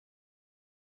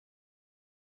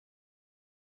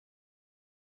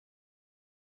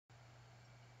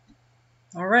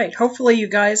All right, hopefully you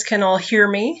guys can all hear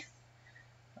me.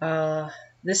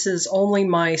 This is only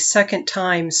my second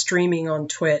time streaming on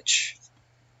Twitch.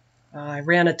 I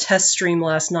ran a test stream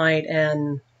last night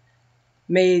and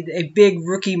made a big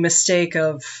rookie mistake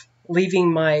of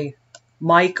leaving my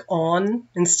mic on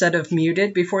instead of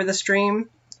muted before the stream.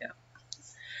 Yeah,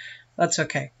 that's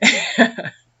okay.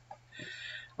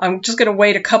 I'm just going to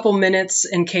wait a couple minutes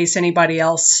in case anybody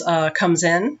else comes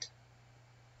in.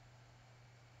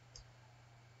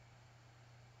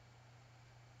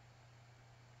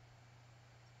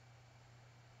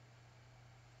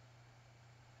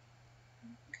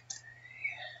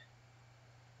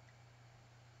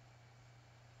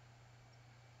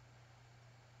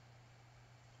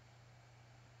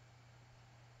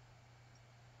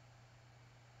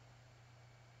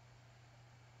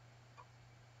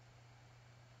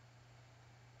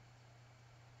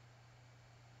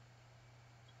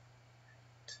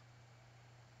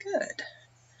 Good.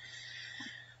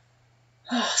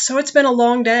 Oh, so it's been a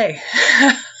long day.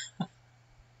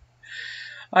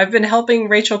 I've been helping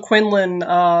Rachel Quinlan,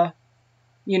 run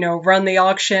the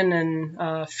auction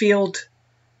and field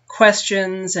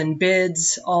questions and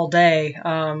bids all day.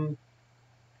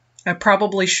 I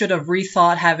probably should have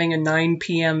rethought having a 9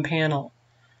 p.m. panel,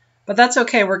 but that's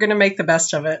okay. We're going to make the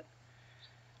best of it.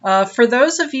 For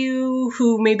those of you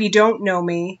who maybe don't know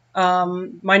me,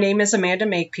 my name is Amanda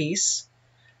Makepeace.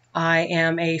 I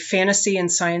am a fantasy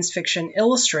and science fiction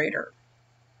illustrator.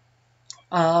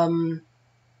 I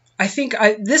think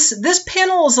this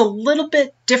panel is a little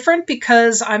bit different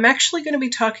because I'm actually going to be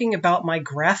talking about my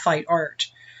graphite art,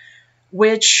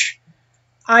 which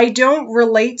I don't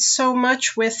relate so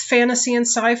much with fantasy and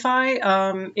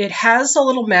sci-fi. It has a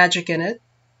little magic in it,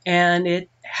 and it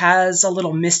has a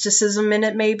little mysticism in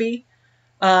it maybe,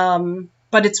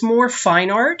 but it's more fine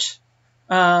art.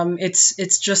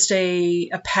 It's just a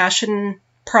passion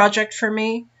project for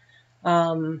me.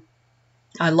 I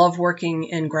love working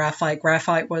in graphite.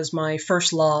 Graphite was my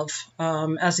first love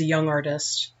as a young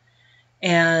artist.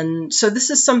 And so this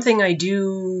is something I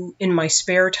do in my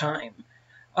spare time.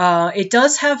 It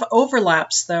does have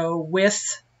overlaps, though,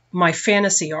 with my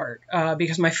fantasy art,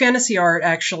 because my fantasy art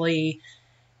actually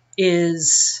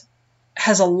has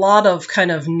a lot of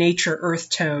kind of nature earth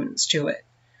tones to it.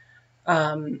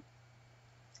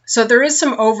 So there is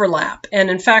some overlap, and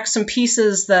in fact, some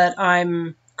pieces that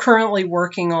I'm currently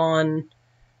working on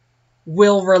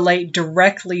will relate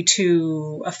directly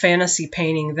to a fantasy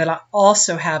painting that I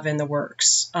also have in the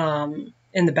works in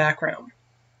the background.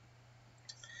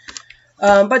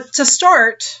 But to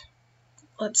start,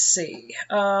 let's see,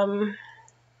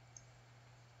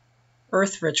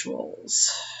 Earth Rituals.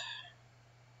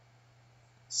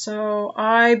 So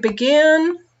I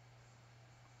began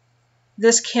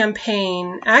this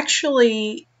campaign,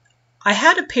 actually, I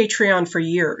had a Patreon for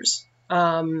years,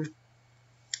 and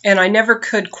I never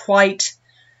could quite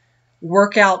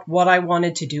work out what I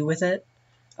wanted to do with it.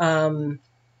 It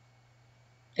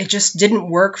just didn't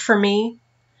work for me.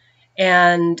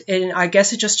 And I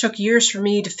guess it just took years for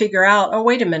me to figure out, oh,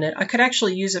 wait a minute, I could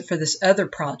actually use it for this other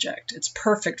project. It's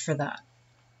perfect for that.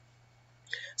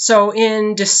 So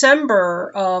in December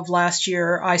of last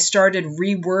year, I started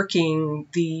reworking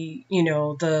the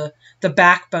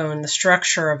backbone, the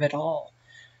structure of it all.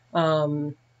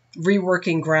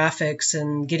 Reworking graphics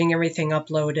and getting everything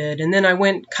uploaded. And then I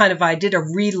did a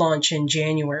relaunch in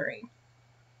January.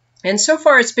 And so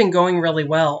far it's been going really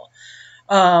well.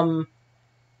 My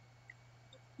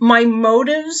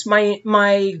motives,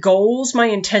 my goals, my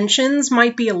intentions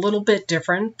might be a little bit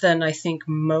different than I think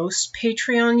most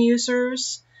Patreon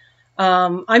users.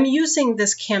 I'm using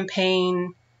this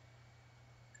campaign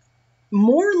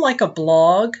more like a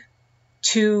blog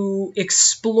to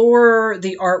explore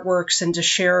the artworks and to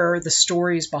share the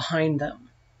stories behind them.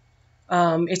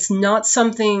 It's not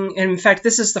something, and in fact,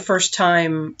 this is the first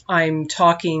time I'm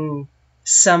talking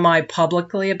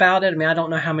semi-publicly about it. I mean, I don't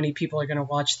know how many people are going to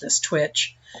watch this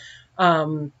Twitch,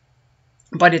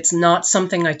 but it's not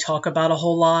something I talk about a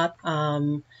whole lot.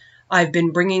 I've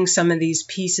been bringing some of these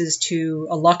pieces to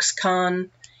a LuxCon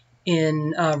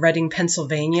in Reading,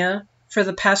 Pennsylvania for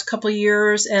the past couple of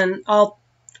years, and I'll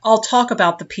talk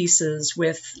about the pieces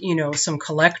with, some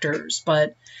collectors,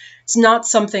 but it's not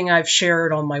something I've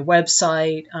shared on my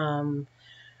website.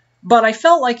 But I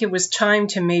felt like it was time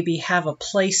to maybe have a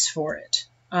place for it.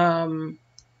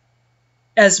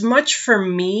 As much for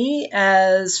me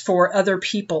as for other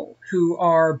people who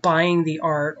are buying the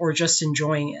art or just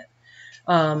enjoying it,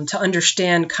 to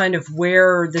understand kind of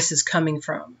where this is coming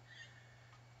from.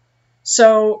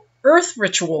 So, Earth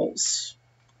Rituals.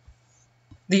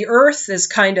 The Earth is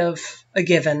kind of a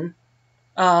given.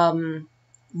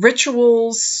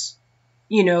 Rituals,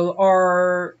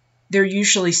 they're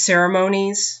usually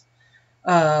ceremonies,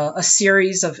 a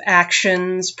series of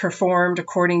actions performed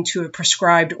according to a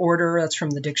prescribed order. That's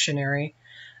from the dictionary.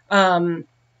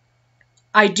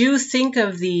 I do think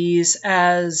of these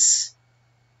as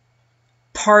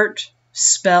part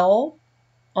spell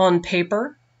on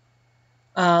paper.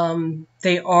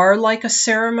 They are like a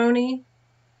ceremony.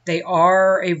 They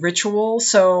are a ritual.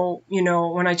 So,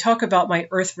 when I talk about my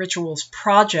Earth Rituals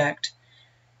project,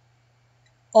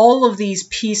 all of these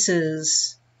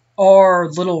pieces are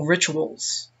little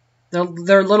rituals.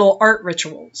 They're little art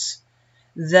rituals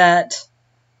that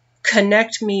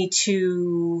connect me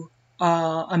to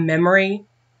a memory,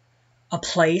 a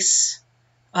place,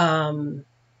 and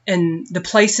the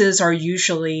places are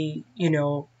usually,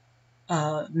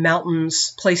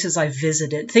 mountains, places I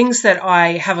visited, things that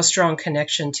I have a strong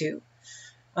connection to,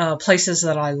 places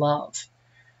that I love.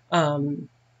 And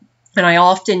I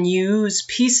often use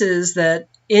pieces that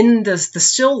in the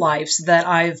still lifes that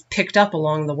I've picked up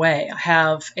along the way. I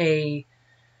have a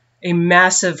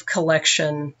massive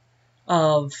collection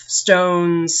of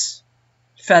stones,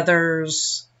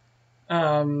 feathers,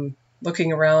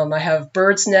 looking around. I have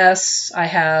birds' nests, I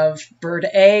have bird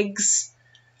eggs,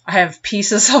 I have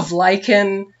pieces of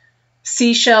lichen,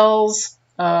 seashells,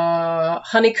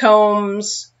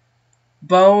 honeycombs,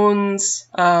 bones.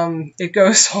 It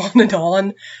goes on and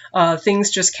on. Things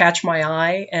just catch my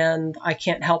eye and I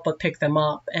can't help but pick them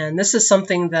up. And this is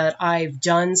something that I've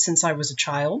done since I was a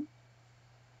child.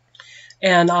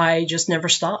 And I just never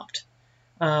stopped.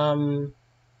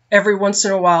 Every once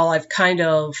in a while, I've kind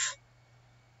of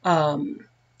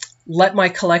let my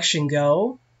collection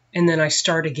go, and then I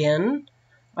start again.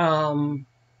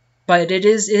 But it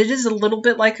is a little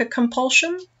bit like a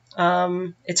compulsion.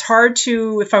 It's hard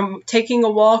to, if I'm taking a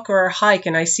walk or a hike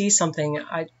and I see something,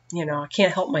 I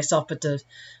can't help myself but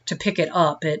to pick it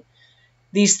up.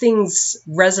 These things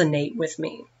resonate with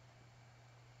me.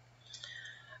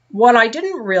 What I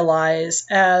didn't realize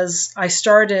as I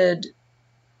started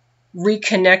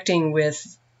reconnecting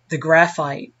with the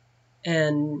graphite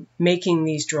and making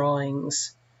these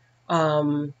drawings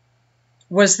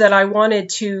was that I wanted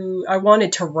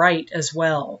to write as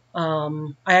well.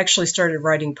 I actually started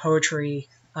writing poetry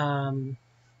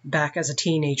back as a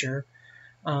teenager.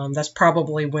 That's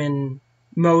probably when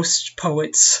most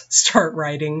poets start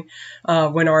writing,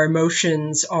 when our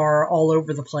emotions are all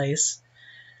over the place.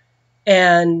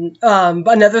 And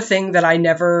another thing that I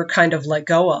never kind of let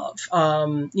go of,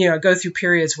 I go through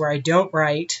periods where I don't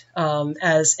write,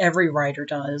 as every writer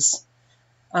does.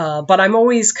 But I'm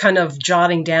always kind of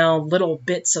jotting down little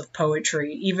bits of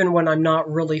poetry, even when I'm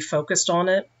not really focused on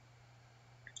it.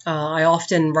 I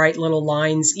often write little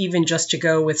lines, even just to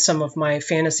go with some of my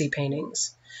fantasy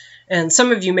paintings. And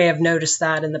some of you may have noticed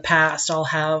that in the past. I'll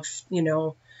have,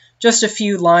 just a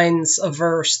few lines of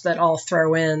verse that I'll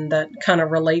throw in that kind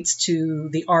of relates to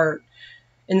the art.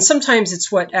 And sometimes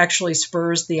it's what actually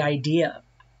spurs the idea.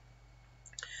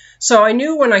 So I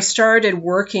knew when I started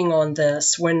working on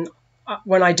this, when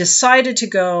I decided to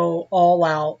go all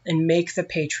out and make the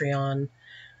Patreon,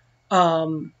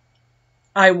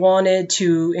 I wanted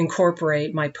to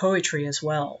incorporate my poetry as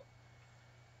well.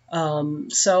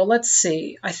 So let's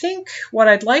see. I think what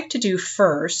I'd like to do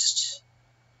first,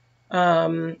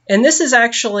 and this is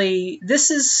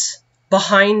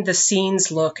behind the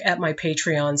scenes look at my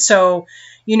Patreon. So,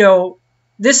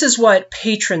 this is what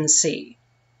patrons see,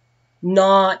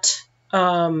 not,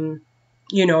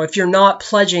 if you're not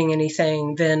pledging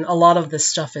anything, then a lot of this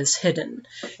stuff is hidden.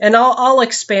 And I'll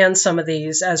expand some of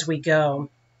these as we go.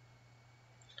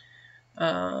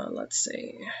 Let's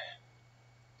see.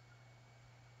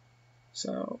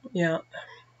 So, yeah.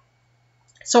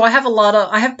 So I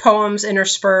have poems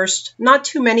interspersed, not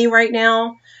too many right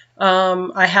now.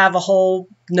 I have a whole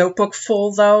notebook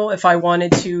full, though, if I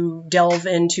wanted to delve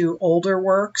into older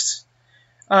works.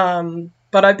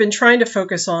 But I've been trying to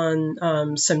focus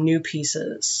on some new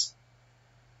pieces.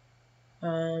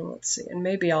 Let's see, and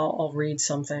maybe I'll read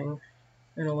something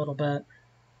in a little bit.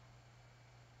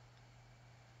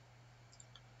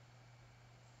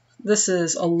 This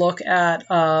is a look at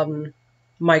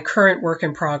my current work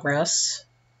in progress.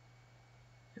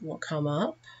 It will come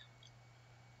up.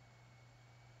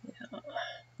 Yeah.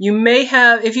 You may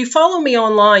have, if you follow me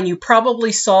online, you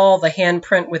probably saw the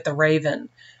handprint with the raven.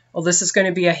 Well, this is going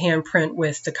to be a handprint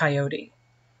with the coyote.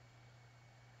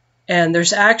 And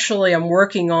there's actually, I'm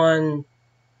working on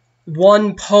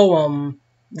one poem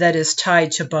that is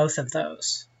tied to both of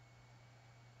those.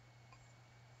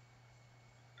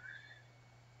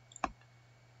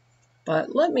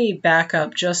 But let me back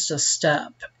up just a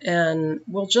step and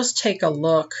we'll just take a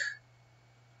look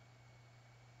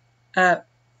at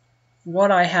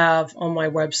what I have on my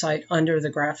website under the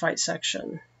graphite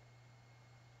section.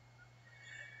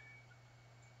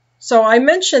 So I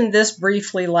mentioned this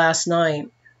briefly last night.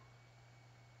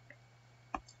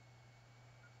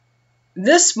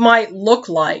 This might look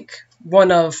like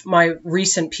one of my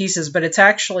recent pieces, but it's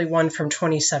actually one from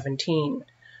 2017.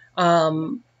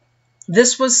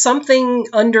 This was something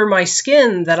under my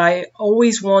skin that I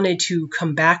always wanted to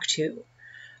come back to,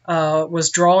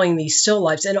 was drawing these still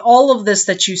lifes. And all of this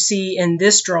that you see in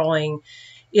this drawing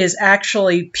is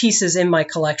actually pieces in my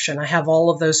collection. I have all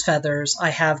of those feathers.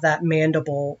 I have that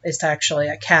mandible. It's actually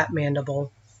a cat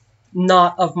mandible,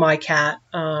 not of my cat.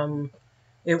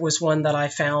 It was one that I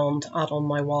found out on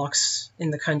my walks in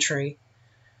the country.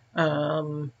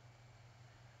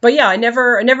 But yeah, I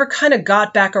never kind of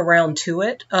got back around to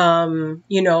it.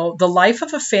 You know, the life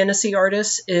of a fantasy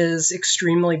artist is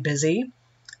extremely busy.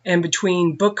 And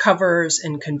between book covers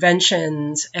and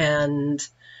conventions and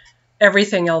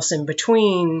everything else in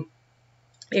between,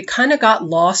 it kind of got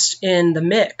lost in the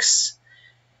mix.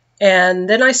 And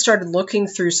then I started looking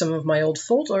through some of my old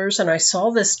folders, and I saw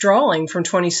this drawing from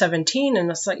 2017, and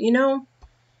I was like, you know,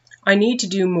 I need to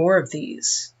do more of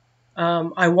these.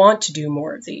 I want to do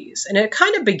more of these. And it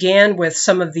kind of began with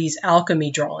some of these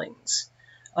alchemy drawings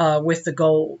with the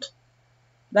gold.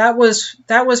 That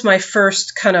was my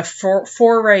first kind of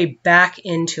foray back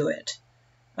into it.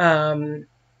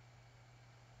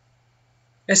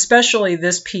 Especially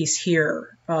this piece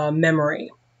here,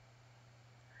 Memory.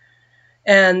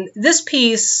 And this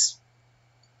piece,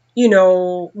 you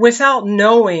know, without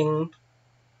knowing,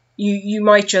 you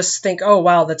might just think, oh,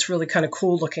 wow, that's really kind of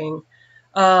cool looking.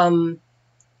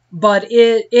 But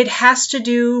it has to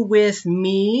do with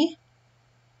me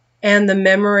and the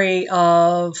memory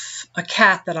of a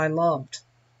cat that I loved.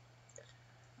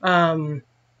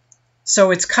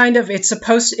 So it's kind of,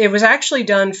 it was actually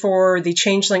done for the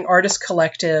Changeling Artist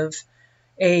Collective,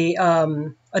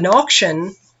 an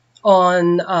auction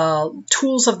on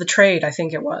Tools of the Trade, I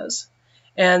think it was.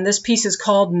 And this piece is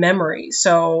called Memory.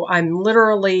 So I'm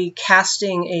literally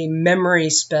casting a memory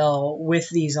spell with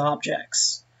these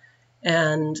objects.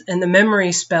 And the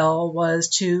memory spell was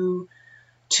to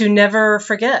never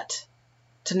forget.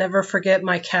 To never forget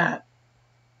my cat.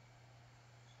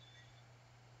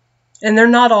 And they're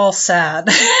not all sad.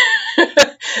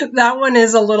 That one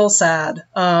is a little sad.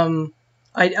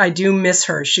 I do miss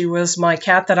her. She was my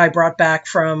cat that I brought back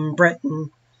from Britain.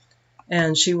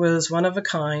 And she was one of a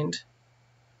kind.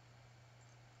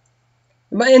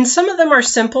 And some of them are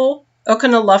simple.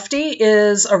 Oconaluftee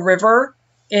is a river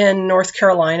in North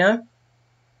Carolina.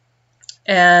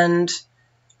 And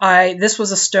this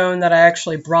was a stone that I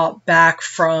actually brought back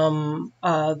from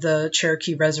the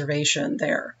Cherokee Reservation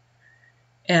there.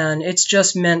 And it's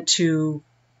just meant to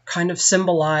kind of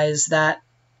symbolize that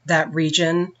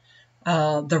region,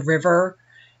 the river.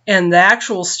 And the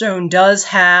actual stone does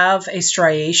have a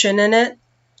striation in it.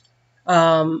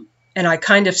 And I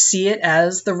kind of see it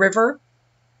as the river.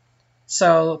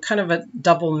 So kind of a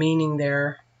double meaning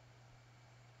there.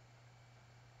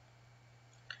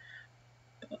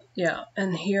 Yeah,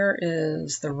 and here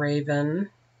is the raven.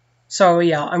 So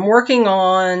yeah, I'm working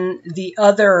on the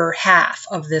other half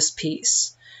of this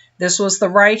piece. This was the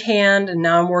right hand, and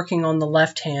now I'm working on the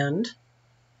left hand.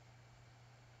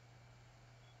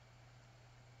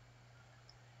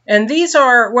 And these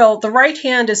are, well, the right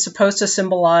hand is supposed to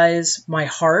symbolize my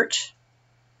heart,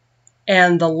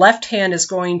 and the left hand is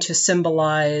going to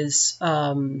symbolize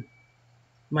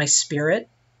my spirit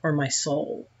or my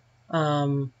soul.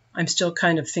 I'm still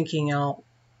kind of thinking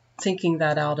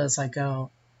that out as I go.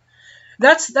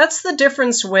 That's the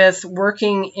difference with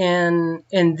working in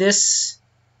this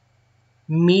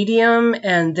medium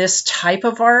and this type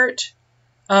of art.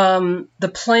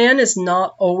 The plan is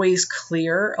not always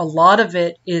clear. A lot of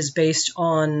it is based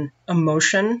on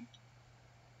emotion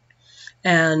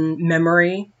and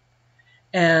memory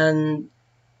and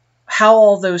how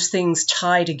all those things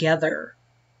tie together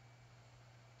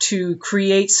to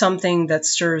create something that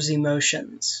stirs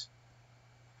emotions.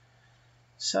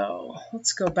 So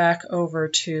let's go back over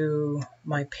to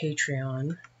my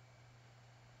Patreon.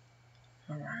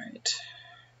 All right.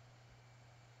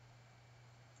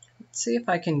 Let's see if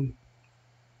I can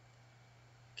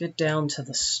get down to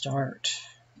the start.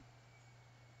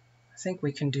 I think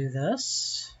we can do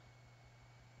this.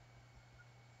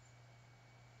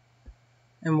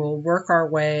 And we'll work our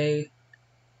way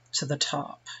to the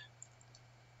top.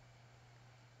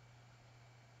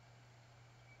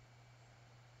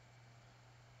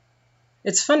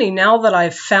 It's funny, now that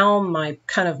I've found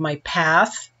my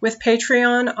path with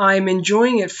Patreon, I'm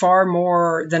enjoying it far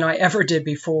more than I ever did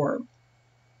before.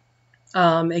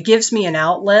 It gives me an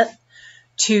outlet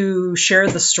to share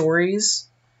the stories,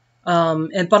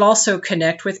 but also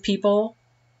connect with people.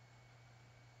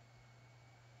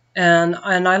 And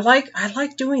I like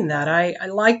doing that. I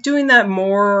like doing that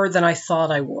more than I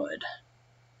thought I would.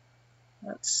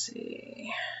 Let's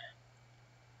see.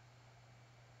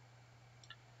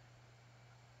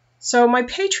 So my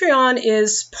Patreon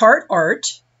is part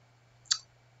art.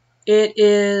 It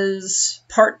is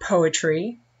part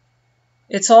poetry.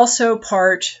 It's also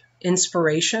part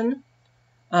inspiration.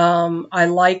 I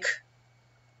like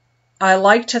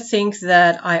to think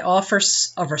that I offer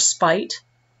a respite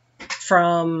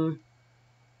from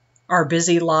our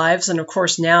busy lives. And of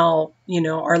course now,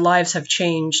 our lives have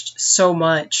changed so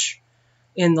much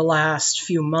in the last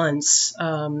few months,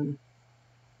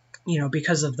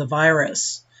 because of the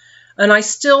virus. And I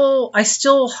still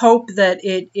hope that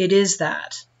it is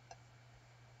that.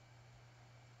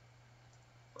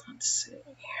 Let's see.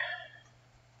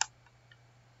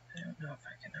 I don't know if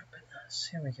I can open this.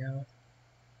 Here we go.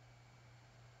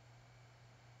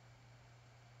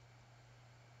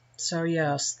 So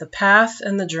yes, the path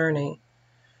and the journey.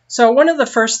 So one of the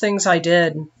first things I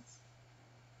did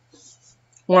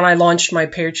when I launched my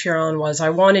Patreon was I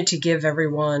wanted to give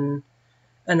everyone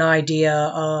an idea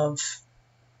of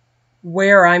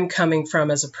where I'm coming from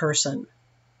as a person.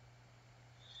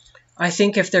 I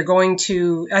think if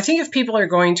people are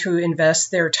going to invest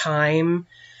their time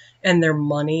and their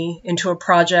money into a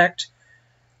project,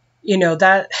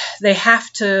 that they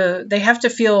have to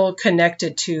feel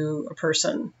connected to a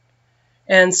person.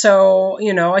 And so,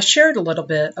 I shared a little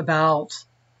bit about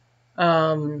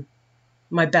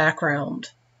my background.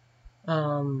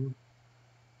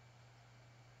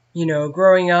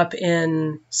 Growing up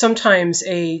in sometimes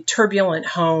a turbulent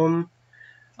home,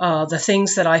 the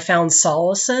things that I found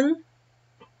solace in,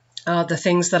 the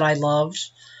things that I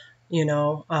loved,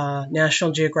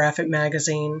 National Geographic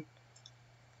magazine,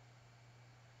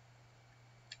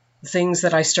 the things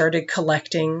that I started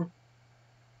collecting.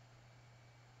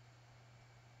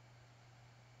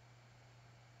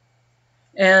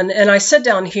 And I said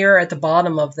down here at the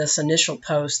bottom of this initial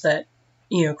post that,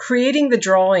 creating the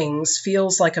drawings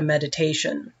feels like a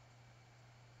meditation.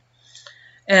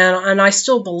 And I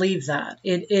still believe that.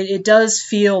 It does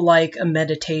feel like a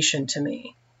meditation to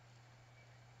me.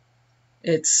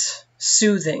 It's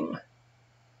soothing.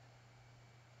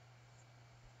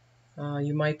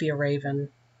 You might be a raven.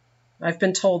 I've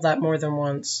been told that more than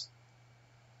once.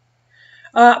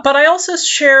 But I also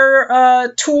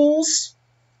share tools.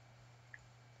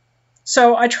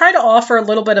 So I try to offer a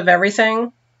little bit of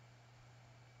everything.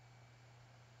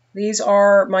 These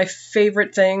are my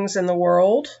favorite things in the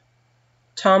world.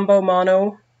 Tombow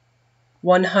Mono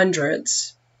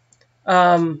 100s.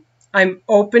 I'm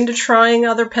open to trying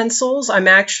other pencils. I'm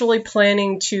actually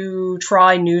planning to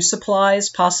try new supplies,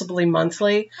 possibly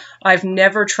monthly. I've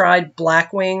never tried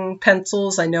Blackwing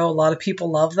pencils. I know a lot of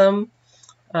people love them.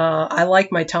 I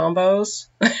like my Tombows.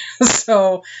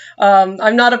 So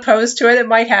I'm not opposed to it. It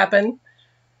might happen.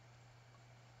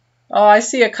 Oh, I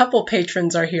see a couple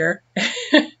patrons are here.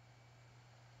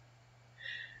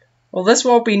 Well, this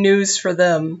won't be news for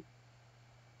them.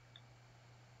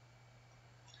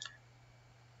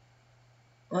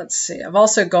 Let's see. I've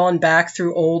also gone back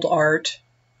through old art.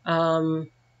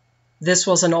 This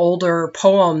was an older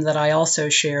poem that I also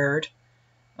shared.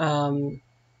 Kind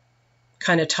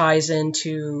of ties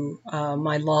into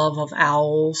my love of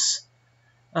owls,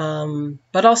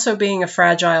 but also being a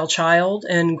fragile child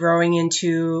and growing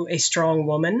into a strong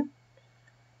woman.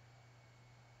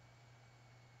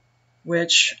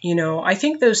 Which, I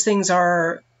think those things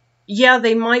are,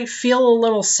 they might feel a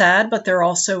little sad, but they're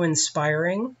also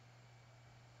inspiring.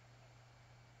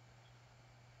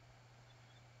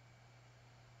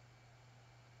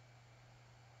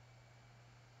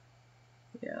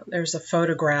 Yeah, there's a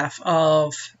photograph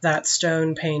of that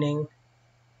stone painting.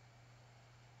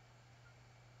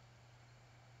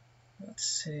 Let's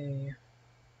see.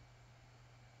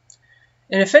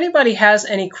 And if anybody has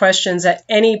any questions at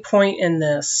any point in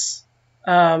this,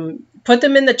 put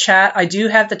them in the chat. I do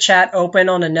have the chat open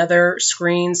on another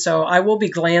screen, so I will be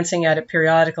glancing at it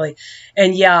periodically.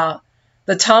 And yeah,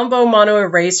 the Tombow Mono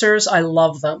erasers, I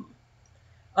love them.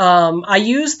 I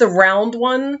use the round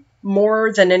one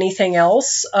more than anything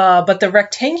else, but the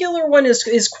rectangular one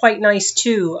is quite nice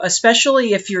too,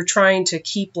 especially if you're trying to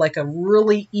keep like a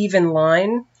really even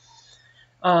line.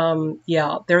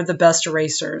 Yeah, they're the best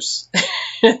erasers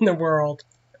in the world.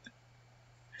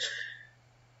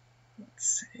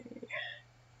 Let's see.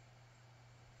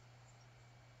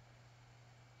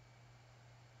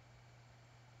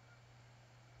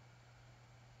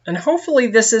 And hopefully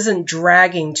this isn't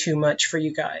dragging too much for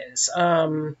you guys.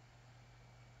 I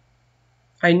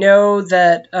know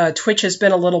that Twitch has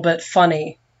been a little bit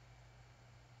funny.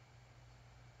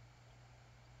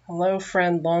 Hello,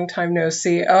 friend. Long time no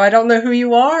see. Oh, I don't know who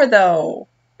you are, though.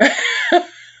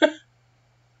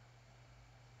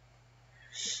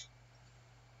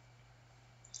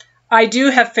 I do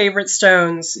have favorite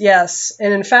stones, yes.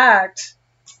 And in fact,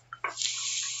 I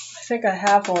think I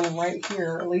have one right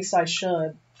here. At least I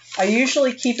should. I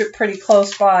usually keep it pretty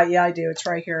close by. Yeah, I do. It's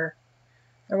right here.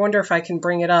 I wonder if I can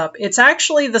bring it up. It's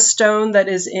actually the stone that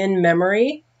is in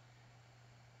memory.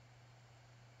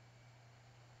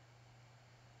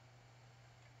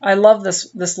 I love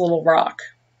this little rock.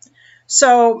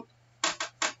 So,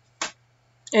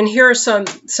 and here are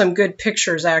some good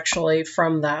pictures actually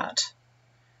from that.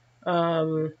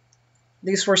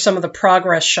 These were some of the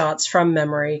progress shots from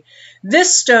memory.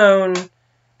 This stone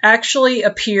actually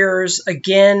appears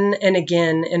again and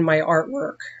again in my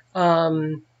artwork.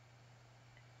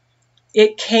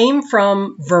 It came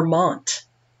from Vermont.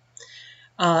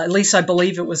 At least I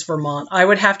believe it was Vermont. I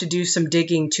would have to do some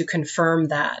digging to confirm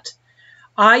that.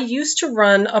 I used to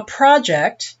run a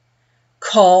project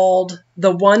called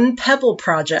the One Pebble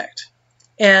Project.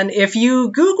 And if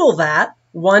you Google that,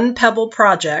 One Pebble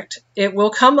Project, it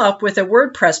will come up with a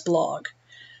WordPress blog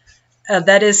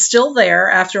that is still there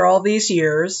after all these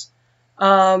years.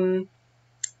 Not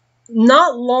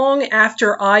long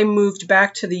after I moved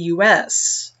back to the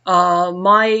US,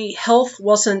 my health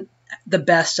wasn't the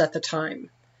best at the time.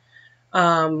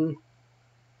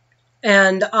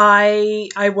 And I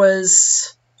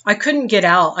couldn't get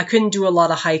out. I couldn't do a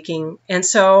lot of hiking. And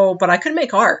so, but I could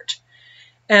make art.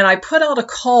 And I put out a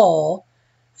call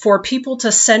for people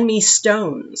to send me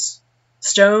stones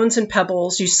and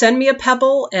pebbles. You send me a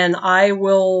pebble and I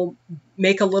will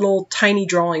make a little tiny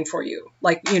drawing for you,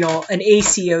 like, you know, an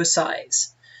ACO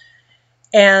size.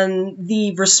 And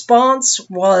the response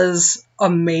was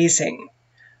amazing.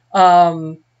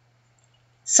 So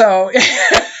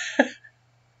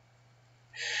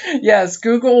yes,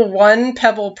 Google One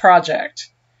Pebble Project.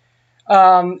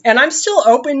 And I'm still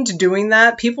open to doing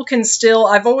that. People can still,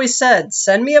 I've always said,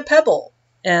 send me a pebble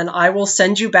and I will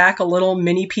send you back a little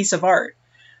mini piece of art.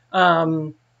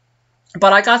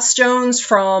 But I got stones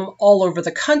from all over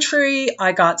the country.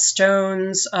 I got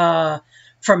stones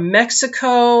from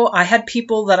Mexico. I had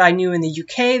people that I knew in the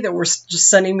UK that were just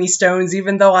sending me stones,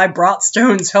 even though I brought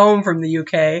stones home from the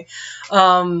UK.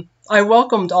 I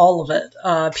welcomed all of it.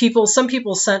 Some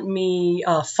people sent me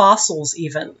fossils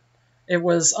even. It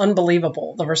was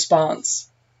unbelievable, the response.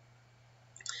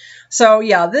 So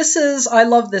yeah, I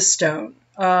love this stone.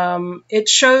 It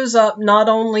shows up not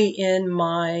only in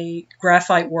my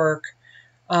graphite work,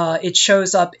 it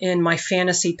shows up in my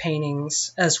fantasy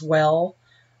paintings as well.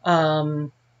 Yeah,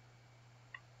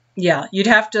 you'd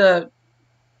have to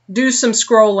do some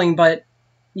scrolling, but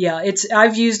yeah,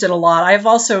 I've used it a lot. I've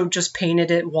also just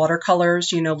painted it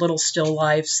watercolors, you know, little still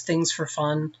lifes, things for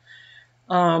fun.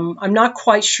 I'm not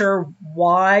quite sure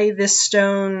why this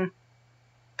stone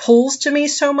pulls to me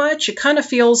so much. It kind of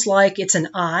feels like it's an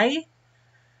eye.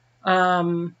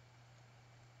 And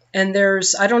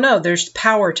I don't know, there's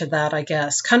power to that, I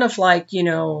guess. Kind of like, you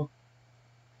know,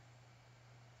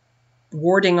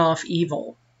 warding off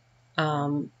evil.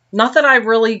 Not that I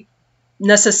really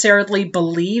necessarily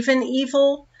believe in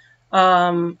evil.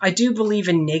 I do believe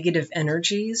in negative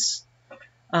energies.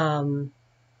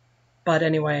 But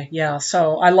anyway, yeah,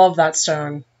 so I love that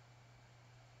stone.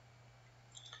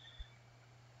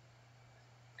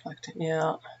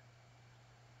 Yeah.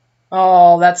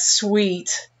 Oh, that's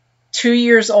sweet. 2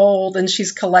 years old and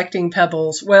she's collecting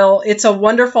pebbles. Well, it's a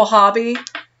wonderful hobby.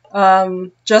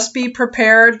 Just be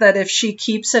prepared that if she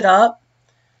keeps it up,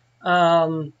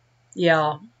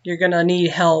 yeah, you're going to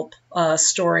need help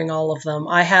storing all of them.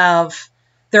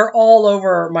 They're all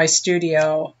over my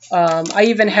studio. I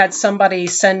even had somebody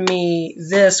send me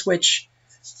this, which,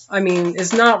 I mean,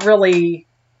 is not really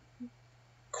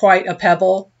quite a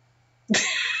pebble.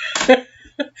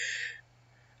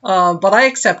 But I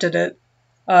accepted it.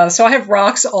 So I have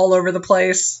rocks all over the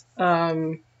place.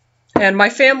 And my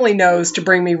family knows to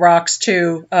bring me rocks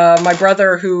too. My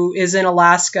brother, who is in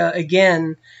Alaska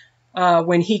again,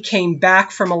 when he came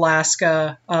back from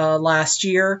Alaska last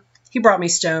year, he brought me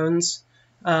stones.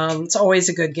 It's always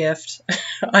a good gift.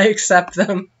 I accept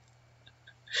them.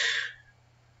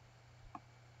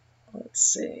 Let's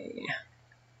see.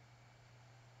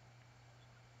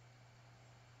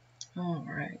 All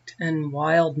right, and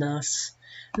Wildness.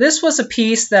 This was a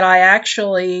piece that I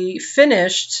actually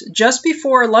finished just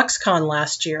before LuxCon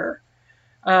last year.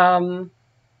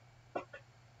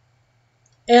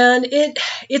 And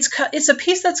it's a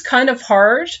piece that's kind of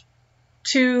hard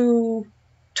to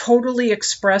totally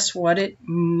express what it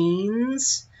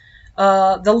means.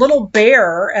 The little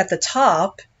bear at the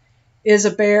top is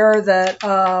a bear that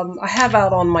I have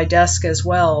out on my desk as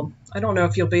well. I don't know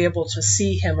if you'll be able to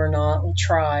see him or not. We'll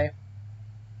try.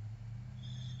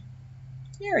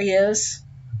 There he is.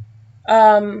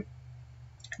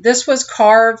 This was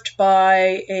carved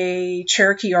by a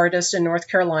Cherokee artist in North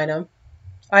Carolina.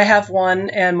 I have one,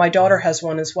 and my daughter has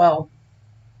one as well.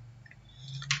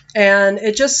 And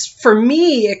it just, for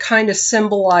me, it kind of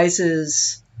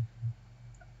symbolizes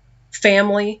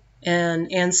family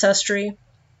and ancestry.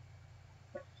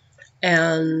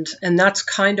 And that's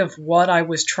kind of what I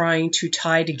was trying to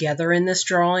tie together in this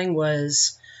drawing,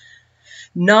 was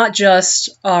not just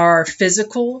our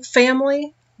physical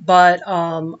family, but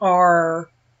our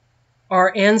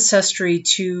ancestry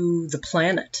to the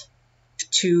planet,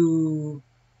 to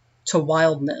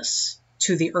wildness,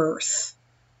 to the earth,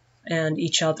 and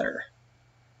each other.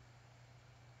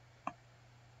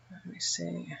 Let me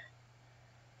see.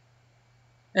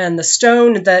 And the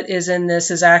stone that is in this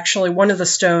is actually one of the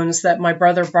stones that my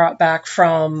brother brought back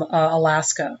from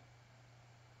Alaska.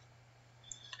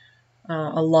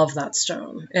 I love that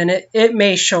stone. And it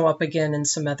may show up again in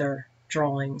some other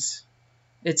drawings.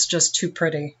 It's just too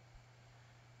pretty.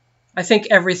 I think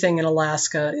everything in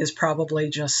Alaska is probably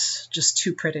just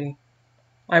too pretty.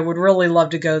 I would really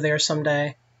love to go there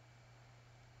someday.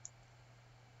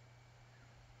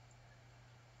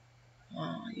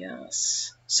 Oh,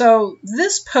 yes. So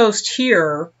this post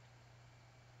here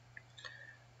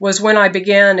was when I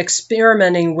began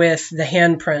experimenting with the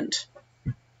handprint.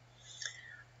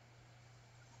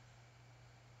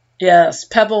 Yes,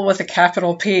 Pebble with a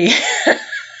capital P.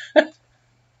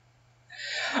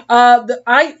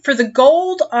 For the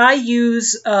gold, I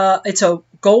use, it's a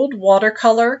gold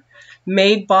watercolor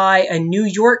made by a New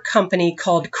York company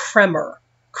called Kremer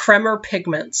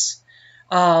Pigments.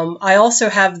 I also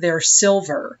have their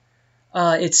silver.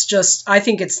 It's just, I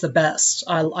think it's the best.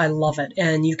 I love it.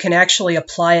 And you can actually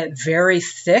apply it very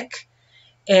thick,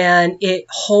 and it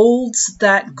holds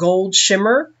that gold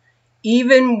shimmer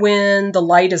even when the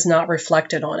light is not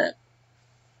reflected on it.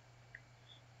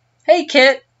 Hey,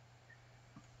 Kit.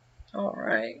 All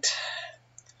right.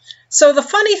 So the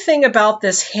funny thing about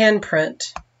this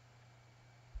handprint,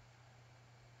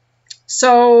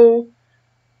 so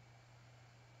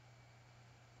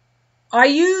I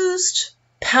used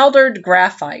powdered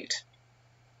graphite.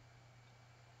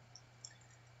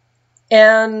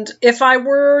 And if I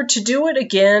were to do it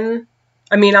again,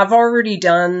 I mean, I've already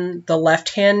done the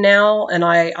left hand now, and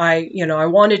I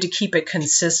wanted to keep it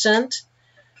consistent.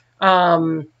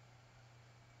 But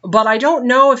I don't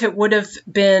know if it would have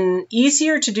been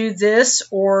easier to do this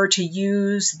or to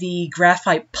use the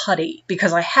graphite putty,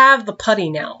 because I have the putty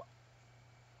now.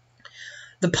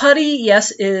 The putty,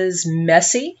 yes, is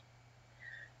messy.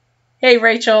 Hey,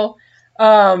 Rachel.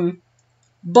 But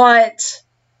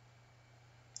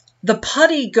the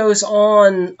putty goes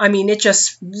on, I mean, it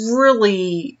just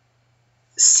really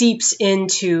seeps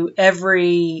into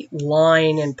every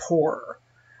line and pore.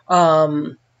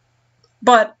 But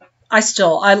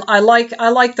I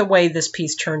like the way this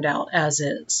piece turned out as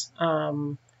is.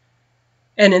 And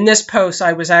in this post,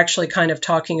 I was actually kind of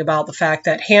talking about the fact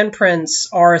that handprints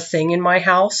are a thing in my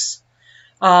house.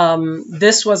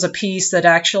 This was a piece that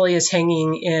actually is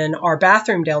hanging in our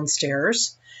bathroom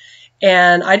downstairs.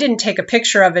 And I didn't take a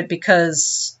picture of it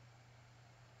because,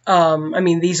 I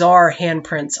mean, these are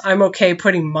handprints. I'm okay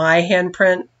putting my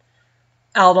handprint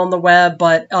out on the web,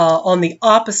 but on the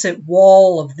opposite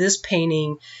wall of this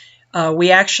painting, we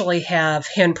actually have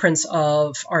handprints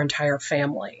of our entire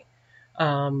family.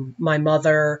 My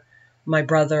mother, my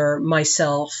brother,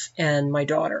 myself, and my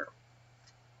daughter.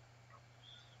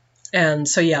 And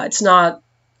so, yeah, it's not...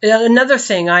 Another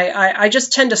thing, I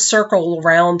just tend to circle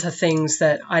around to things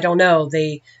that, I don't know,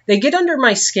 they get under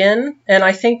my skin, and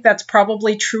I think that's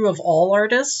probably true of all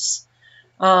artists.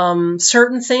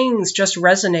 Certain things just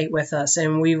resonate with us,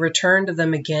 and we return to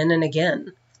them again and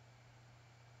again.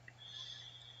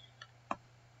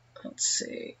 Let's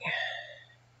see.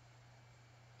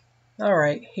 All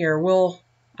right, here,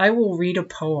 I will read a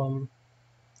poem.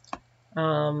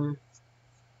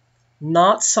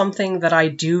 Not something that I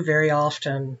do very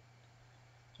often.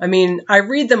 I mean, I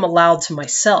read them aloud to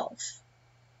myself,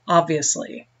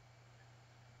 obviously.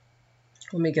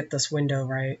 Let me get this window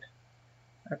right.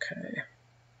 Okay.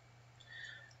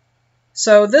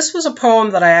 So this was a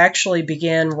poem that I actually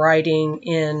began writing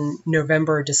in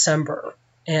November, December.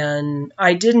 And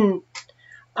I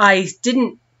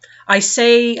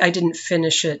say I didn't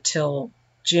finish it till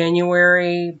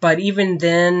January, but even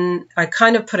then, I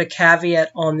kind of put a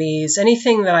caveat on these.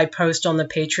 Anything that I post on the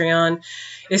Patreon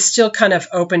is still kind of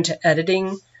open to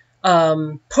editing.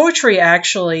 Poetry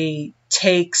actually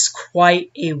takes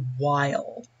quite a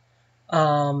while.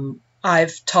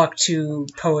 I've talked to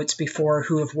poets before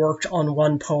who have worked on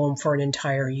one poem for an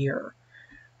entire year.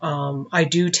 I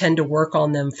do tend to work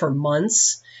on them for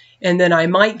months, and then I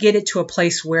might get it to a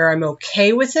place where I'm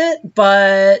okay with it,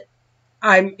 but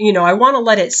I want to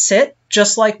let it sit,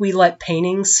 just like we let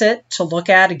paintings sit to look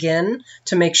at again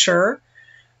to make sure.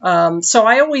 So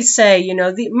I always say,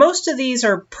 most of these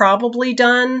are probably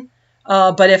done,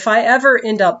 but if I ever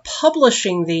end up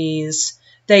publishing these,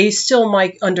 they still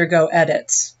might undergo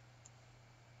edits.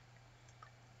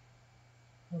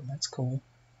 Oh, that's cool.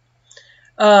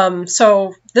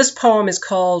 So this poem is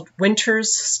called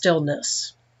Winter's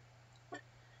Stillness.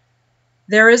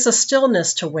 There is a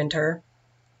stillness to winter.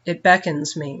 It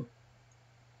beckons me.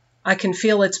 I can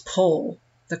feel its pull,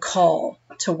 the call,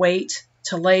 to wait,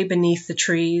 to lay beneath the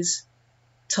trees,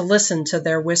 to listen to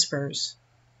their whispers,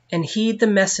 and heed the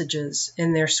messages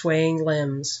in their swaying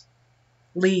limbs,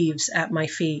 leaves at my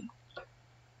feet.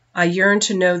 I yearn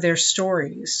to know their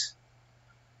stories.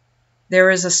 There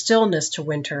is a stillness to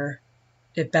winter.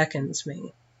 It beckons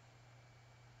me.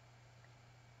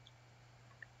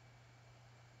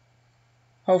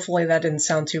 Hopefully that didn't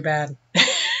sound too bad.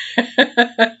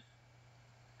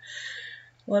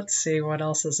 Let's see what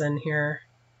else is in here.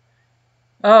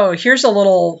 Oh, here's a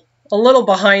little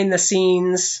behind the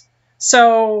scenes.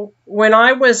 So when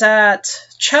I was at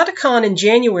Chautauqua in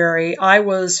January, I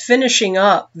was finishing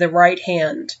up the right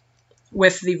hand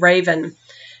with the raven.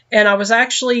 And I was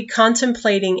actually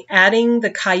contemplating adding the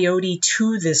coyote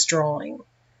to this drawing.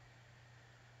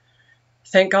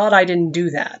 Thank God I didn't do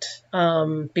that,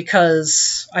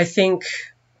 because I think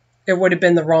it would have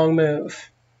been the wrong move.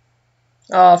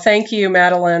 Oh, thank you,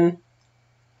 Madeline.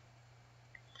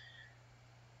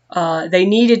 They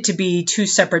needed to be two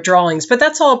separate drawings, but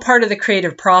that's all part of the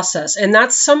creative process. And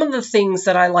that's some of the things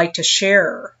that I like to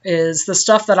share, is the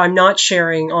stuff that I'm not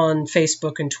sharing on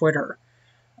Facebook and Twitter.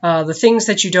 The things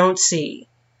that you don't see.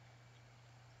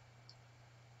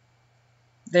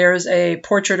 There's a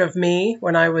portrait of me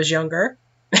when I was younger,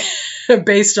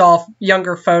 based off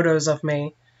younger photos of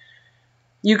me.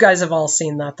 You guys have all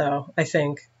seen that, though, I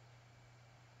think.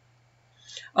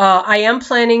 I am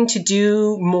planning to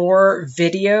do more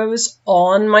videos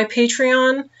on my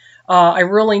Patreon. I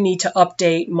really need to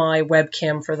update my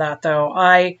webcam for that, though.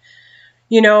 I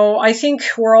think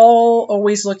we're all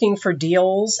always looking for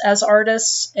deals as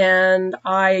artists, and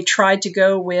I tried to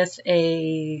go with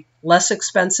a less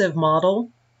expensive model,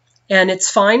 and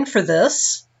it's fine for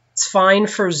this. It's fine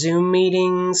for Zoom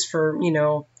meetings, for,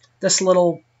 this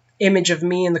little image of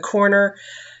me in the corner.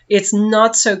 It's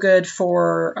not so good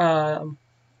for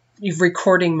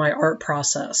recording my art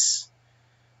process.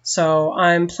 So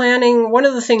one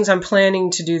of the things I'm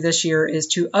planning to do this year is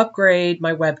to upgrade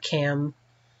my webcam,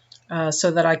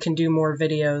 so that I can do more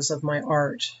videos of my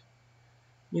art.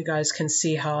 You guys can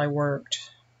see how I worked.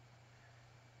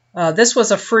 This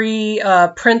was a free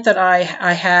print that I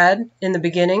had in the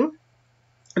beginning.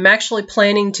 I'm actually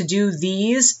planning to do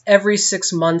these every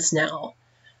 6 months now.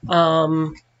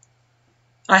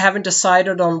 I haven't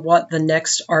decided on what the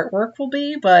next artwork will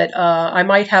be, but I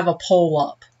might have a poll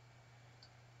up.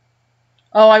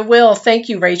 Oh, I will. Thank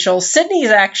you, Rachel. Sydney's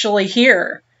actually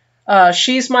here.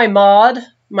 She's my mod.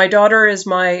 My daughter is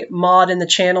my mod in the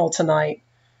channel tonight.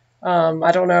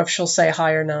 I don't know if she'll say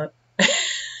hi or not.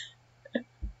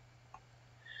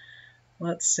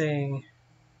 Let's see.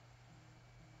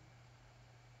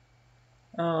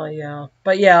 Oh, yeah.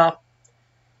 But yeah,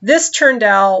 this turned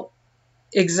out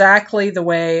exactly the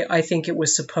way I think it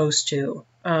was supposed to,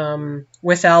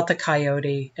 without the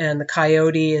coyote. And the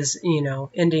coyote is,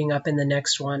 ending up in the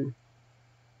next one.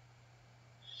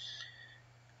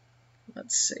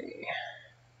 Let's see.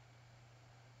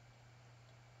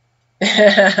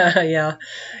 Yeah.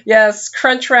 Yes,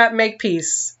 Crunchwrap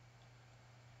Makepeace.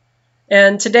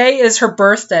 And today is her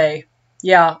birthday.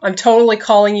 Yeah, I'm totally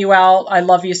calling you out. I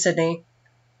love you, Sydney.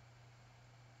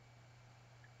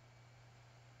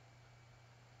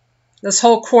 This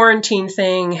whole quarantine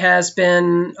thing has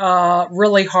been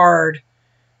really hard.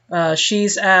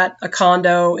 She's at a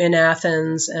condo in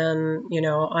Athens, and,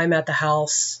 I'm at the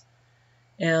house.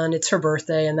 And it's her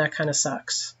birthday, and that kind of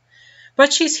sucks.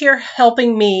 But she's here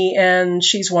helping me, and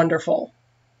she's wonderful.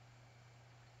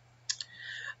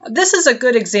 This is a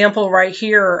good example right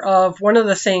here of one of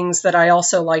the things that I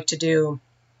also like to do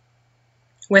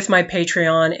with my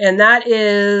Patreon, and that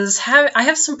is I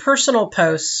have some personal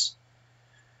posts,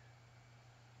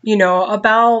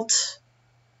 about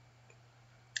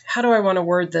how do I want to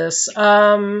word this?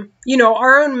 You know,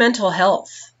 our own mental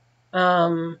health,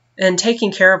 and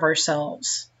taking care of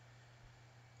ourselves.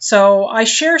 So I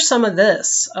share some of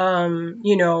this,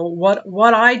 you know,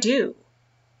 what I do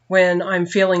when I'm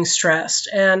feeling stressed.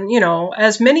 And, you know,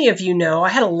 as many of you know, I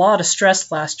had a lot of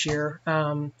stress last year,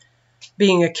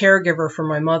 being a caregiver for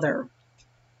my mother,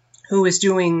 who is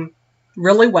doing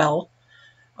really well.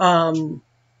 But,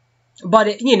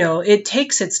 you know, it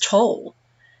takes its toll.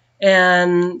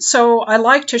 And so I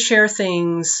like to share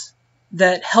things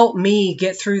that help me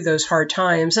get through those hard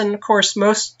times. And of course,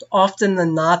 most often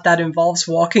than not, that involves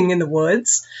walking in the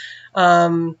woods.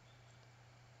 But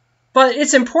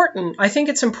it's important. I think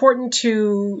it's important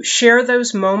to share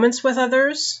those moments with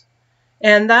others.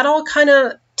 And that all kind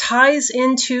of ties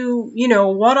into, you know,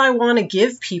 what I want to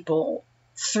give people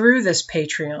through this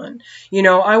Patreon. You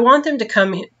know, I want them to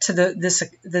come to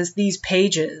these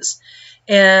pages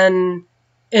and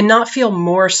not feel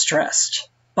more stressed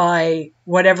by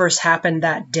whatever's happened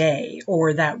that day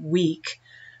or that week.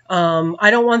 I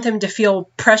don't want them to feel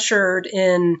pressured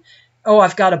in, oh,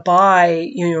 I've got to buy,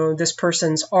 you know, this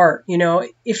person's art. You know,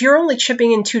 if you're only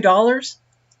chipping in $2,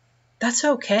 that's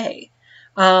okay.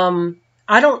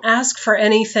 I don't ask for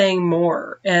anything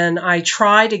more, and I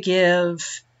try to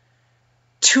give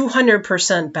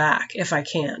 200% back if I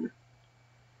can.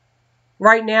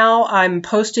 Right now, I'm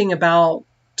posting about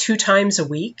 2 times a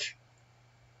week.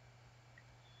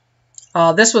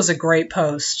 This was a great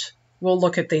post. We'll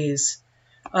look at these.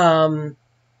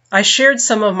 I shared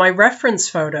some of my reference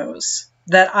photos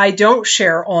that I don't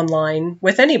share online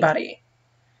with anybody.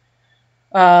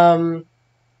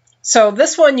 So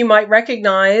this one you might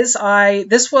recognize.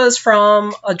 This was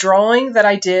from a drawing that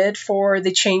I did for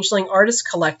the Changeling Artist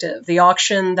Collective, the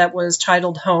auction that was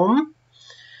titled Home.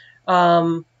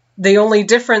 The only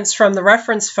difference from the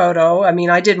reference photo, I mean,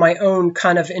 I did my own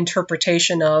kind of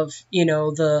interpretation of, you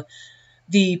know,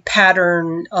 the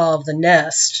pattern of the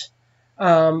nest.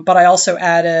 But I also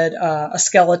added a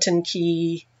skeleton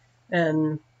key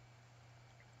and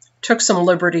took some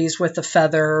liberties with the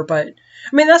feather. But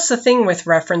I mean, that's the thing with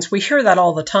reference. We hear that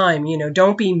all the time, you know,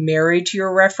 don't be married to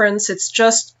your reference. It's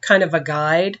just kind of a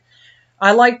guide.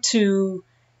 I like to,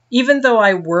 even though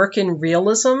I work in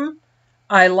realism,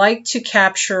 I like to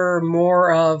capture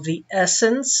more of the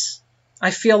essence.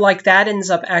 I feel like that ends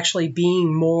up actually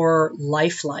being more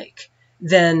lifelike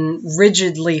than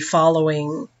rigidly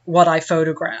following what I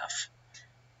photograph.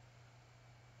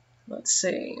 Let's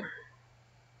see.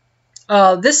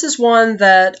 This is one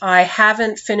that I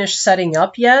haven't finished setting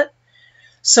up yet.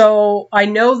 So I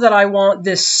know that I want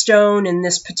this stone in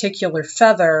this particular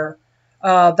feather.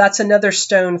 That's another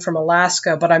stone from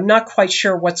Alaska, but I'm not quite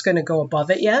sure what's going to go above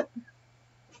it yet.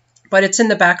 But it's in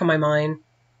the back of my mind.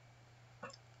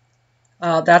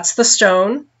 That's the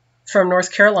stone from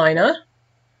North Carolina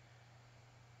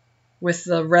with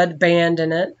the red band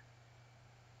in it.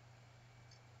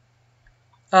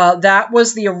 That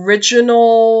was the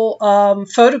original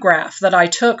photograph that I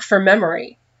took for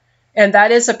memory. And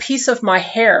that is a piece of my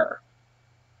hair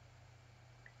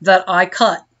that I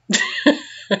cut.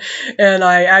 And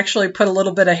I actually put a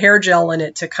little bit of hair gel in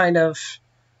it to kind of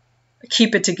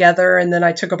keep it together, and then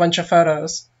I took a bunch of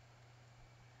photos.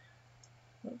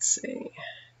 Let's see.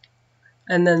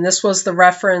 And then this was the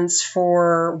reference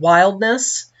for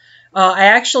wildness. I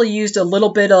actually used a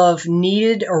little bit of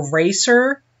kneaded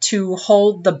eraser to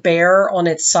hold the bear on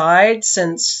its side,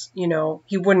 since, you know,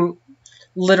 he wouldn't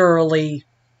literally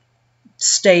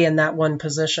stay in that one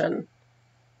position.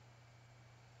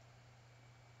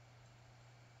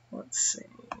 Let's see.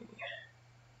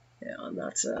 Yeah, and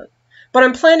that's it. But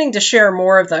I'm planning to share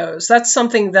more of those. That's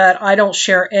something that I don't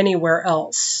share anywhere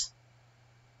else.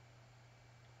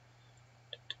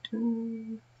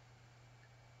 Oh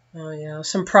yeah,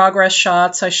 some progress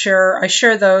shots. I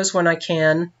share those when I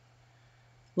can.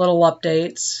 Little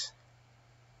updates.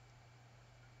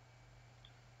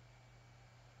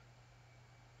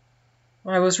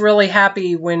 I was really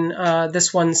happy when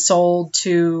this one sold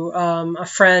to a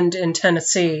friend in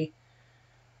Tennessee.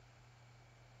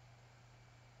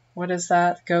 What is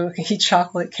that? Go eat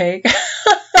chocolate cake.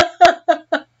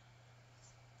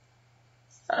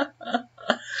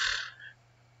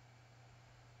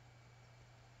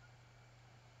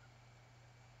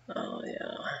 Oh,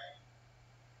 yeah.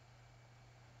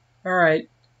 All right.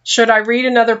 Should I read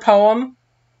another poem?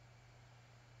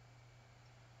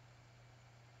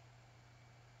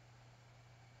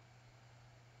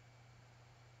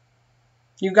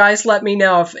 You guys let me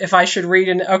know if I should read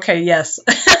an... Okay, yes.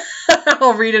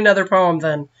 I'll read another poem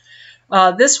then.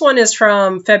 This one is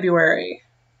from February.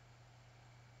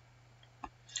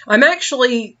 I'm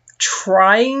actually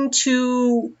trying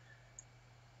to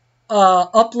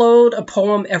upload a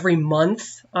poem every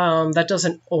month. That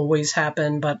doesn't always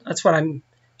happen, but that's what I'm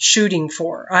shooting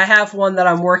for. I have one that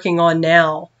I'm working on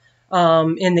now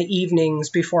in the evenings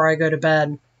before I go to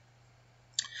bed.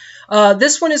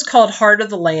 This one is called Heart of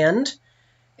the Land,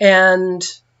 and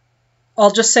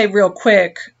I'll just say real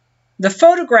quick, the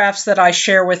photographs that I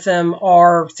share with them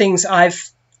are things I've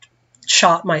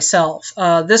shot myself.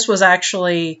 This was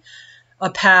actually a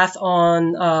path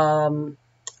on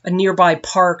a nearby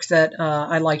park that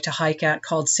I like to hike at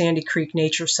called Sandy Creek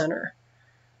Nature Center.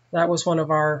 That was one of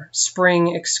our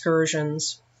spring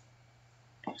excursions.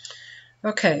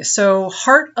 Okay, so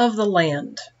Heart of the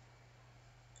Land.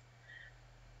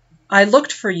 I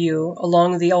looked for you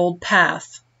along the old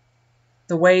path,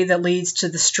 the way that leads to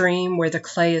the stream where the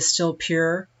clay is still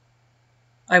pure.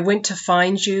 I went to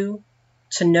find you,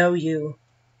 to know you.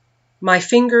 My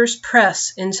fingers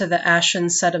press into the ashen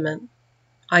sediment.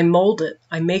 I mold it,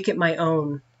 I make it my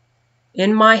own.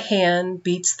 In my hand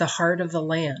beats the heart of the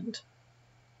land.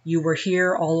 You were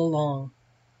here all along.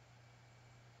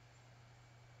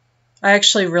 I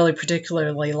actually really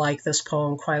particularly like this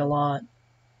poem quite a lot.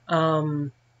 A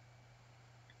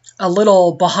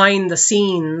little behind the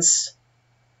scenes.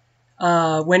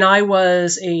 When I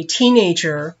was a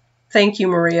teenager, thank you,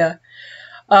 Maria.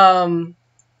 When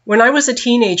I was a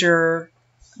teenager,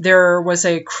 there was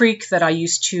a creek that I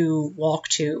used to walk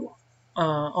to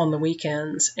on the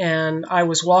weekends, and I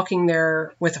was walking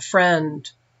there with a friend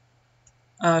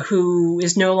who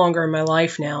is no longer in my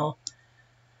life now.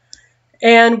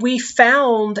 And we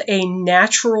found a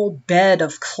natural bed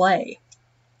of clay,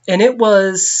 and it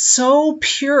was so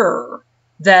pure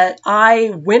that I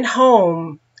went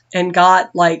home and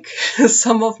got like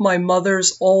some of my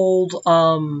mother's old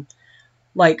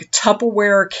like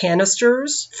Tupperware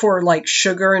canisters for like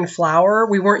sugar and flour.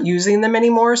 We weren't using them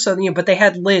anymore, so but they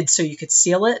had lids so you could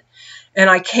seal it. And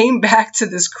I came back to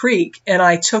this creek and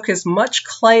I took as much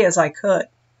clay as I could.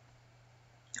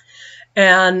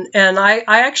 And I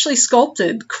actually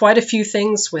sculpted quite a few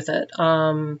things with it.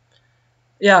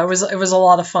 Yeah, it was a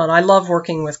lot of fun. I love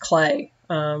working with clay.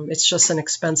 It's just an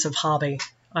expensive hobby.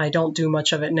 I don't do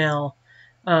much of it now.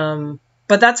 But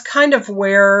that's kind of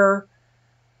where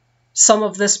some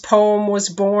of this poem was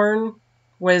born,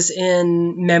 was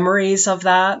in memories of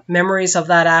that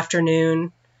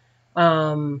afternoon,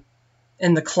 and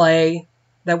the clay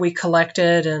that we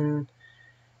collected, and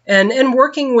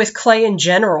working with clay in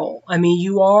general. I mean,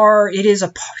 it is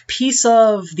a piece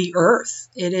of the earth.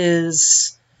 It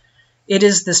is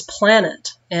this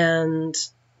planet and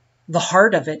the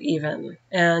heart of it even,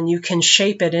 and you can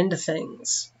shape it into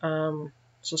things. So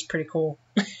it's pretty cool.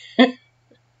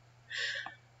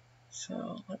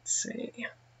 So let's see.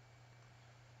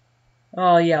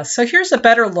 Oh yeah, so here's a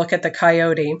better look at the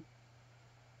coyote.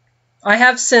 I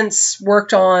have since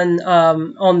worked on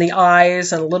the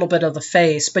eyes and a little bit of the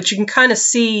face, but you can kind of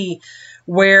see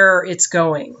where it's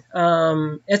going.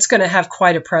 It's going to have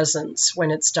quite a presence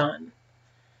when it's done.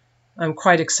 I'm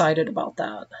quite excited about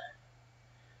that.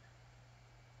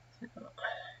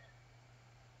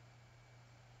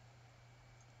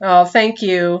 Oh, thank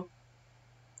you.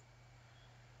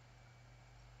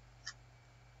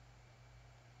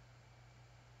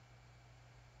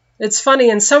 It's funny,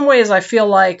 in some ways I feel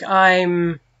like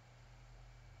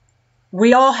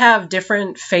we all have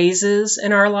different phases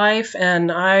in our life,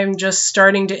 and I'm just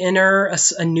starting to enter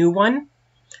a new one.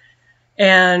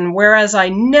 And whereas I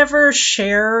never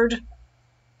shared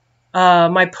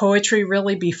my poetry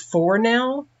really before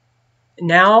now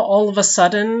all of a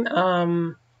sudden,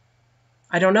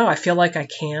 I don't know, I feel like I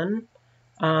can.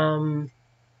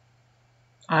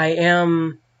 I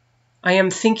am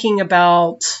thinking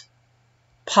about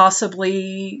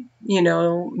possibly,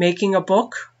 making a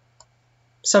book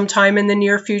sometime in the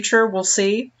near future. We'll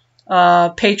see.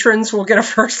 Patrons will get a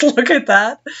first look at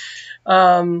that.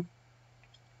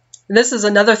 This is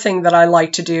another thing that I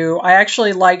like to do. I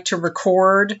actually like to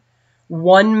record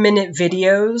 1-minute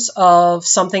videos of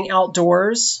something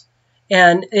outdoors.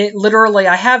 And it literally,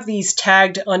 I have these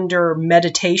tagged under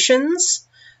meditations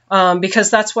because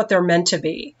that's what they're meant to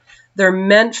be. They're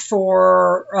meant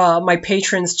for my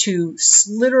patrons to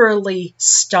literally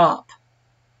stop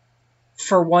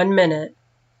for 1 minute,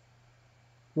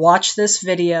 watch this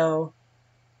video,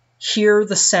 hear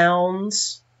the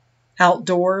sounds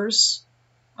outdoors,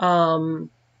 and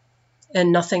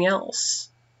nothing else.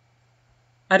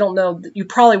 I don't know, you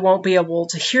probably won't be able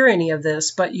to hear any of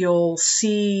this, but you'll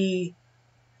see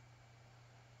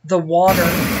the water,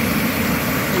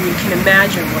 and you can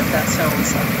imagine what that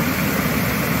sounds like.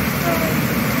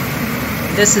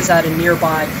 This is at a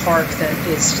nearby park that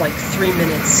is like 3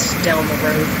 minutes down the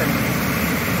road from me.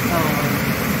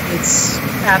 It's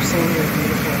absolutely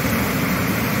beautiful.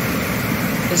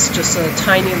 It's just a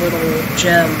tiny little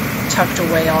gem tucked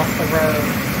away off the road.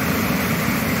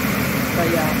 But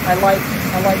yeah, I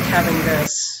like having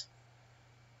this.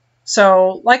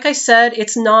 So, like I said,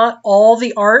 it's not all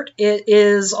the art. It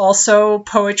is also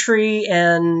poetry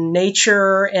and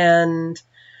nature and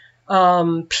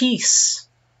peace,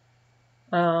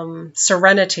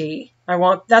 serenity.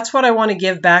 That's what I want to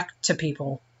give back to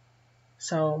people.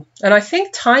 So, and I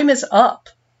think time is up.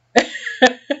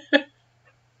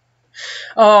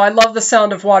 Oh, I love the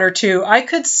sound of water too. I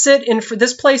could sit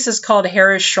this place is called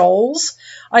Harris Shoals.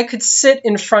 I could sit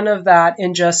in front of that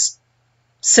and just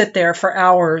sit there for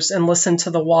hours and listen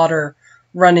to the water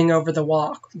running over the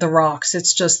rocks.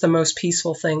 It's just the most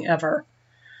peaceful thing ever.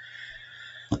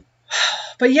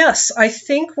 But yes, I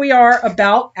think we are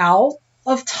about out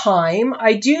of time.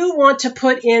 I do want to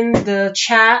put in the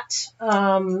chat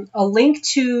a link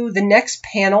to the next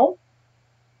panel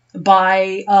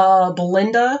by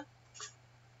Belinda.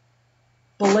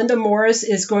 Belinda Morris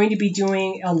is going to be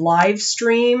doing a live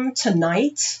stream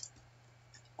tonight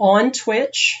on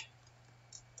Twitch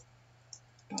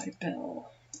by Bill.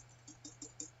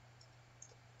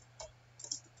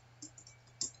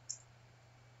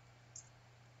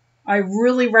 I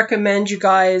really recommend you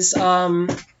guys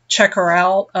check her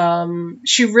out.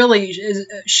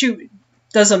 She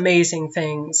does amazing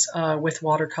things with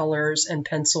watercolors and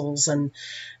pencils and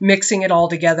mixing it all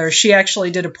together. She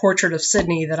actually did a portrait of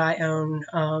Sydney that I own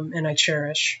and I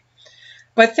cherish.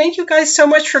 But thank you guys so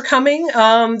much for coming.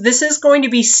 This is going to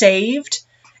be saved,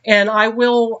 and I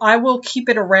will keep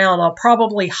it around. I'll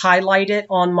probably highlight it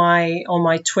on my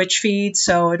Twitch feed,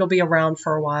 so it'll be around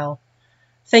for a while.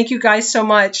 Thank you guys so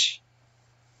much.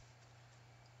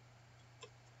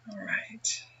 All right.